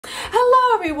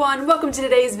everyone, welcome to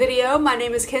today's video. My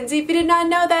name is Kenzie. If you did not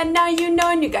know that, now you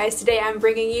know. And you guys, today I'm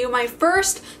bringing you my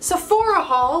first Sephora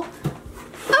haul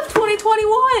of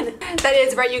 2021. That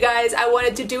is right, you guys. I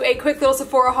wanted to do a quick little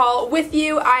Sephora haul with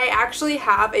you. I actually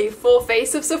have a full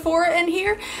face of Sephora in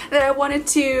here that I wanted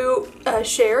to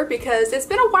share because it's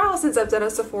been a while since I've done a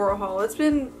Sephora haul. It's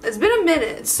been a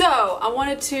minute, so I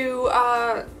wanted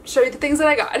to show you the things that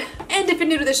I got. And if you're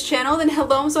new to this channel, then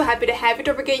hello, I'm so happy to have you.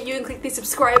 Don't forget you and click the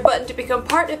subscribe button to become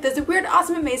part of this weird,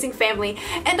 awesome, amazing family.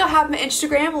 And I'll have my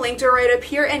Instagram linked right up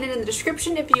here and in the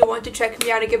description if you want to check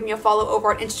me out and give me a follow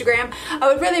over on Instagram.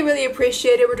 I would really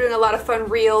appreciate it. We're doing a lot of fun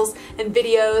reels and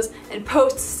videos and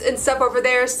posts and stuff over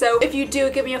there, so if you do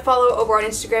give me a follow over on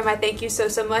Instagram, I thank you so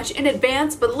much in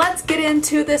advance. But let's get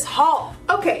into this haul.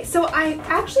 Okay, so I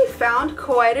actually found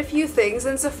quite a few things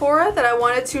in Sephora that I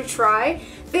wanted to try.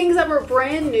 Things that were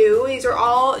brand new. These are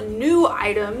all new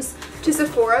items to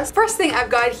Sephora. First thing I've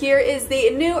got here is the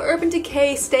new Urban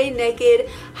Decay Stay Naked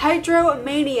Hydro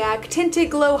Maniac Tinted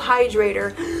Glow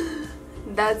Hydrator.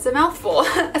 That's a mouthful.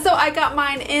 So I got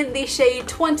mine in the shade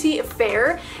 20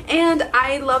 Fair, and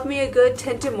I love me a good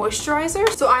tinted moisturizer,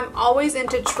 so I'm always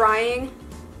into trying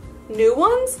new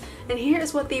ones. And here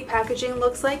is what the packaging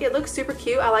looks like. It looks super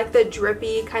cute. I like the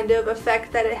drippy kind of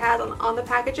effect that it has on the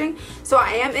packaging, so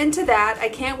I am into that. I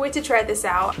can't wait to try this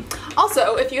out.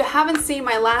 Also, if you haven't seen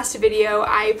my last video,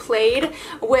 I played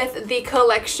with the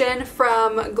collection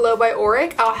from Glow by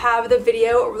Auric. I'll have the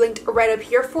video linked right up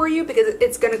here for you because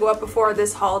it's going to go up before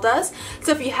this haul does.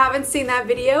 So if you haven't seen that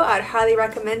video, I'd highly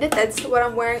recommend it. That's what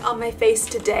I'm wearing on my face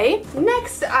today.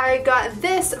 Next, I got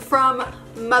this from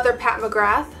Mother Pat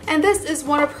McGrath, and this is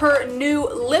one of her new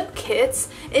lip kits.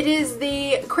 It is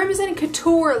the Crimson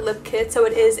Couture lip kit, so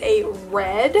it is a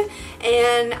red,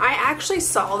 and I actually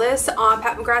saw this on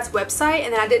Pat McGrath's website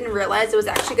and then I didn't realize it was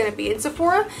actually going to be in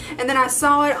Sephora, and then I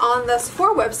saw it on the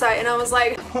Sephora website and I was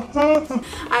like,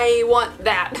 I want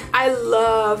that. I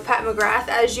love Pat McGrath,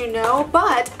 as you know,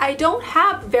 but I don't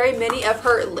have very many of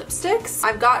her lipsticks.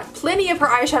 I've got plenty of her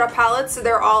eyeshadow palettes, so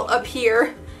they're all up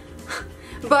here.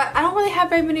 But I don't really have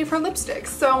very many of her lipsticks,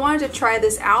 so I wanted to try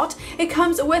this out. It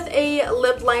comes with a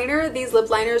lip liner. These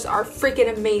lip liners are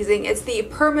freaking amazing. It's the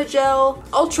Permagel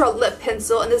Ultra Lip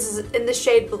Pencil, and this is in the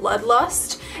shade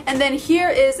Bloodlust. And then here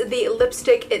is the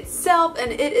lipstick itself,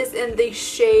 and it is in the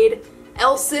shade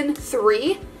Elson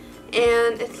 3.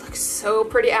 And it looks so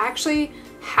pretty. I actually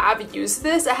have used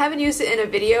this. I haven't used it in a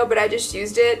video, but I just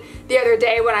used it the other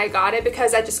day when I got it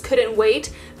because I just couldn't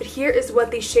wait. But here is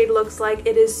what the shade looks like.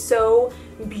 It is so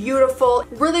beautiful,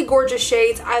 really gorgeous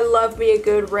shades. I love me a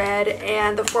good red,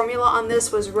 and the formula on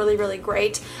this was really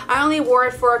great. I only wore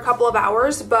it for a couple of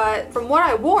hours, but from what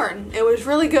I worn, it was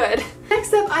really good.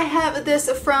 Next up, I have this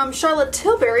from Charlotte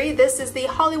Tilbury. This is the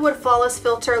Hollywood Flawless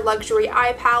Filter Luxury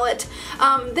Eye Palette.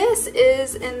 This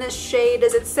is in the shade,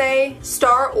 does it say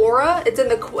Star Aura? It's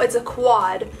a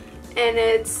quad, and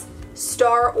it's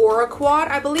Star Aura Quad.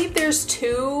 I believe there's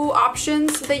two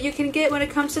options that you can get when it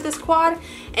comes to this quad,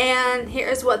 and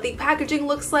here's what the packaging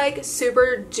looks like.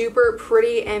 Super duper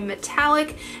pretty and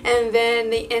metallic, and then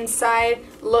the inside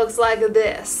looks like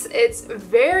this. It's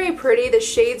very pretty. The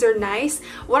shades are nice.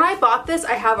 When I bought this,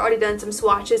 I have already done some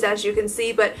swatches, as you can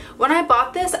see, but when I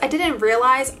bought this, I didn't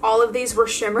realize all of these were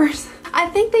shimmers. I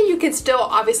think that you can still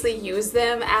obviously use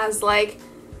them as like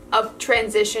a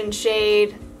transition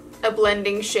shade, a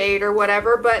blending shade, or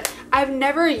whatever, but I've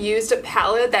never used a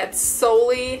palette that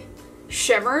solely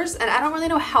shimmers, and I don't really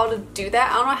know how to do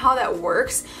that. I don't know how that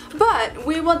works, but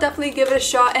we will definitely give it a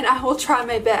shot and I will try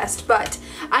my best. But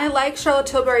I like Charlotte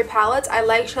Tilbury palettes. I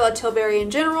like Charlotte Tilbury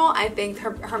in general. I think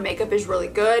her makeup is really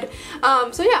good.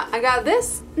 So yeah, I got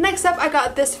this. Next up, I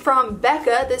got this from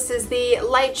Becca. This is the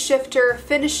Light Shifter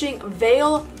Finishing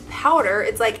Veil powder.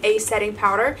 It's like a setting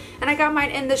powder, and I got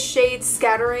mine in the shade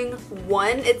Scattering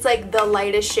 1. It's like the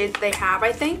lightest shade that they have,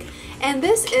 I think. And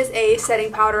this is a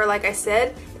setting powder, like I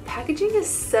said. The packaging is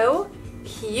so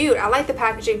cute. I like the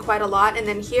packaging quite a lot. And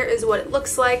then here is what it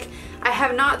looks like. I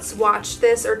have not swatched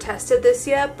this or tested this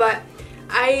yet, but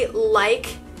I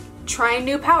like trying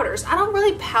new powders. I don't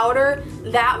really powder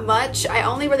that much. I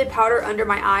only really powder under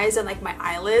my eyes and like my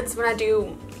eyelids when I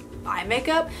do eye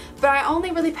makeup, but I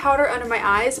only really powder under my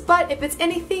eyes. But if it's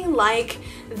anything like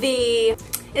the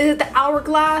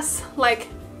Hourglass like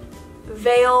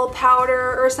veil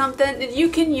powder or something, you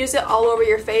can use it all over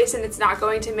your face and it's not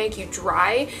going to make you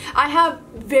dry. I have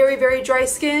very dry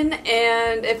skin,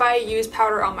 and if I use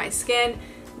powder on my skin,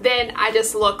 then I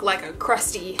just look like a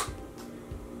crusty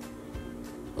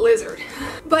lizard.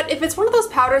 But if it's one of those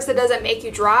powders that doesn't make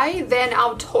you dry, then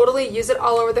I'll totally use it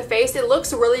all over the face. It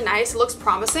looks really nice. It looks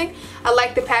promising. I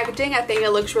like the packaging. I think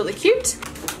it looks really cute.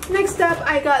 Next up,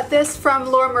 I got this from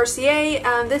Laura Mercier.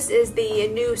 This is the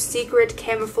new Secret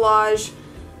Camouflage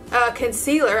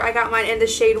Concealer. I got mine in the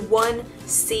shade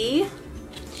 1C.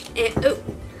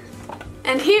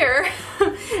 And here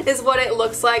is what it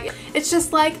looks like. It's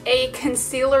just like a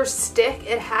concealer stick.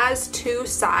 It has two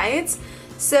sides.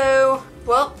 So,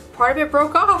 well, part of it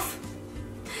broke off.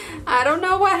 I don't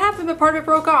know what happened, but part of it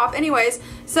broke off. Anyways,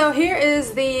 so here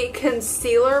is the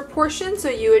concealer portion. So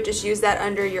you would just use that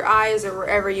under your eyes or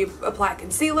wherever you apply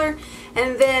concealer.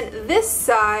 And then this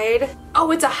side,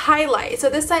 oh, it's a highlight. So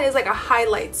this side is like a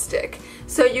highlight stick.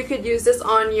 So you could use this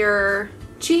on your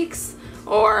cheeks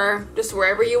or just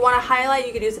wherever you want to highlight.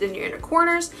 You could use it in your inner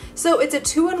corners. So it's a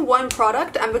 2-in-1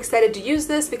 product. I'm excited to use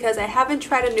this because I haven't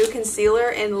tried a new concealer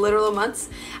in literal months.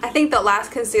 I think the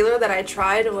last concealer that I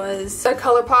tried was a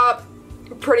ColourPop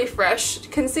Pretty Fresh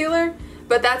concealer,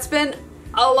 but that's been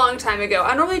a long time ago.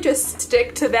 I normally just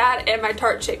stick to that and my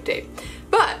Tarte Shape Tape.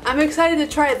 But I'm excited to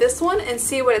try this one and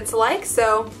see what it's like,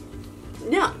 so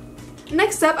yeah.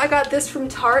 Next up, I got this from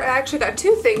Tarte. I actually got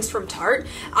two things from Tarte.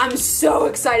 I'm so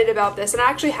excited about this, and I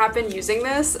actually have been using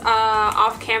this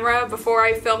off camera before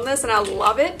I filmed this, and I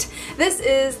love it. This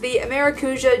is the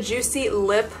Maracuja Juicy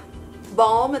Lip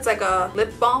Balm. It's like a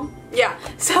lip balm. Yeah,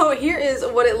 so here is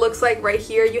what it looks like right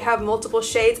here. You have multiple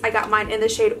shades. I got mine in the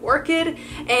shade Orchid,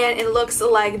 and it looks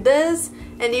like this,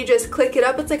 and you just click it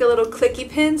up. It's like a little clicky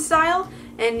pin style,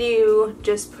 and you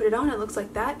just put it on. It looks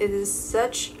like that. It is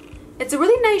such... It's a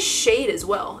really nice shade as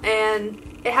well, and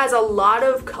it has a lot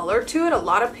of color to it, a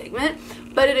lot of pigment,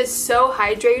 but it is so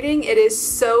hydrating. It is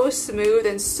so smooth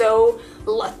and so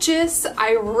luscious.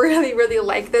 I really, really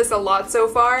like this a lot so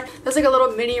far. There's like a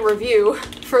little mini review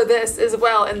for this as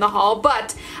well in the haul,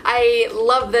 but I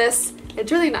love this.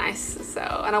 It's really nice,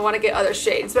 so, and I want to get other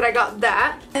shades, but I got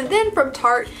that. And then from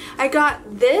Tarte, I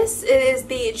got this. It is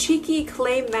the Cheeky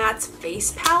Clay Mattes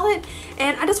Face Palette,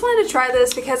 and I just wanted to try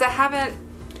this because I haven't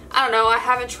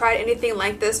tried anything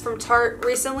like this from Tarte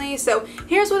recently. So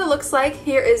here's what it looks like.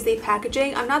 Here is the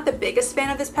packaging. I'm not the biggest fan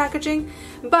of this packaging,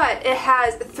 but it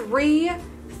has 3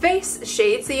 face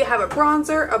shades. So you have a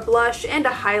bronzer, a blush, and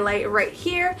a highlight right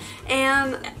here.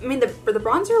 And I mean, the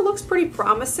bronzer looks pretty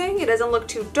promising. It doesn't look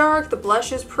too dark. The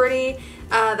blush is pretty.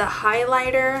 The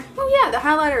highlighter, oh yeah, the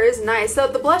highlighter is nice. So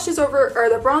the blush is over, or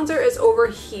the bronzer is over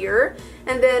here.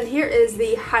 And then here is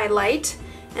the highlight.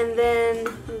 And then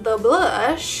the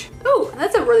blush. Oh,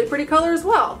 that's a really pretty color as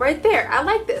well, right there. I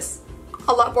like this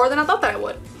a lot more than I thought that I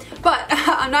would. But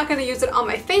I'm not going to use it on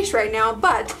my face right now,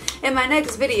 but in my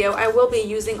next video I will be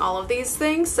using all of these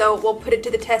things, so we'll put it to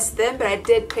the test then. But I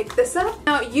did pick this up.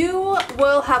 Now you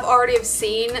will have already have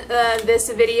seen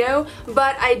this video,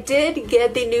 but I did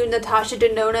get the new Natasha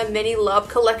Denona Mini Love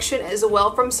collection as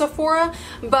well from Sephora,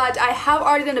 but I have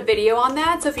already done a video on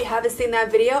that, so if you haven't seen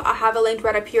that video, I'll have a link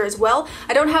right up here as well.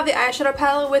 I don't have the eyeshadow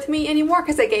palette with me anymore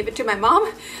because I gave it to my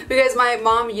mom because my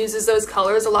mom uses those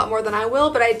colors a lot more than I will,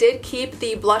 but I did keep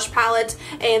the blush palette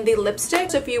and the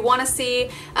lipstick. So if you want to see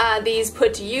these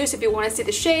put to use, if you want to see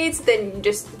the shades, then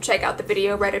just check out the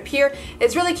video right up here.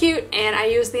 It's really cute and I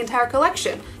use the entire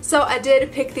collection. So I did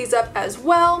pick these up as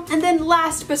well. And then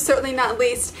last but certainly not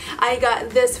least, I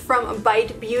got this from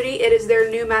Bite Beauty. It is their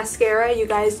new mascara. You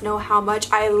guys know how much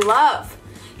I love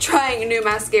trying new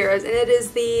mascaras, and it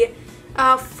is the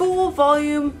Full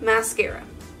Volume Mascara.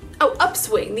 Oh,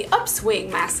 Upswing, the Upswing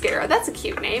Mascara. That's a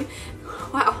cute name.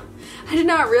 Wow. I did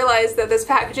not realize that this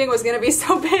packaging was going to be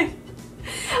so big.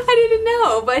 I didn't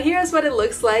know, but here's what it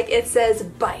looks like. It says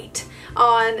Bite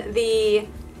on the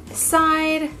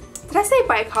side. Did I say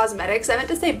Bite Cosmetics? I meant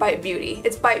to say Bite Beauty.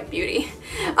 It's Bite Beauty.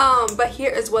 But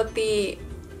here is what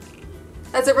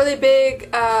that's a really big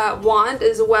wand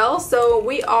as well. So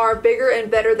we are bigger and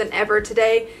better than ever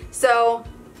today. So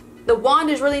the wand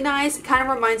is really nice. It kind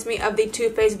of reminds me of the Too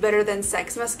Faced Better Than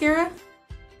Sex mascara.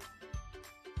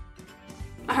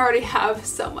 I already have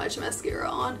so much mascara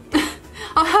on.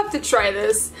 I'll have to try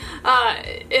this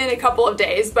in a couple of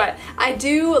days, but I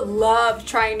do love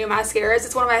trying new mascaras.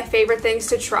 It's one of my favorite things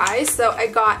to try, so I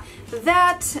got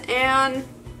that, and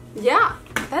yeah,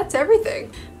 that's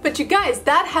everything. But you guys,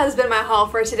 that has been my haul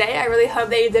for today. I really hope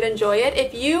that you did enjoy it.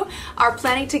 If you are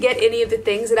planning to get any of the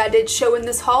things that I did show in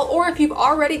this haul, or if you've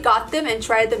already got them and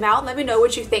tried them out, let me know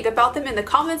what you think about them in the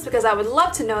comments because I would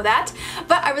love to know that.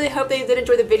 But I really hope that you did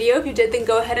enjoy the video. If you did, then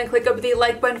go ahead and click up the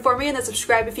like button for me and then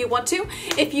subscribe if you want to.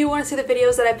 If you want to see the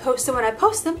videos that I post and when I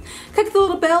post them, click the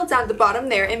little bell down at the bottom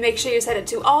there and make sure you set it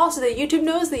to all so that YouTube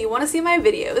knows that you want to see my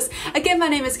videos. Again, my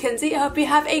name is Kenzie. I hope you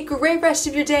have a great rest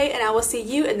of your day and I will see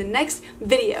you in the next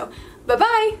video.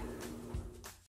 Bye-bye!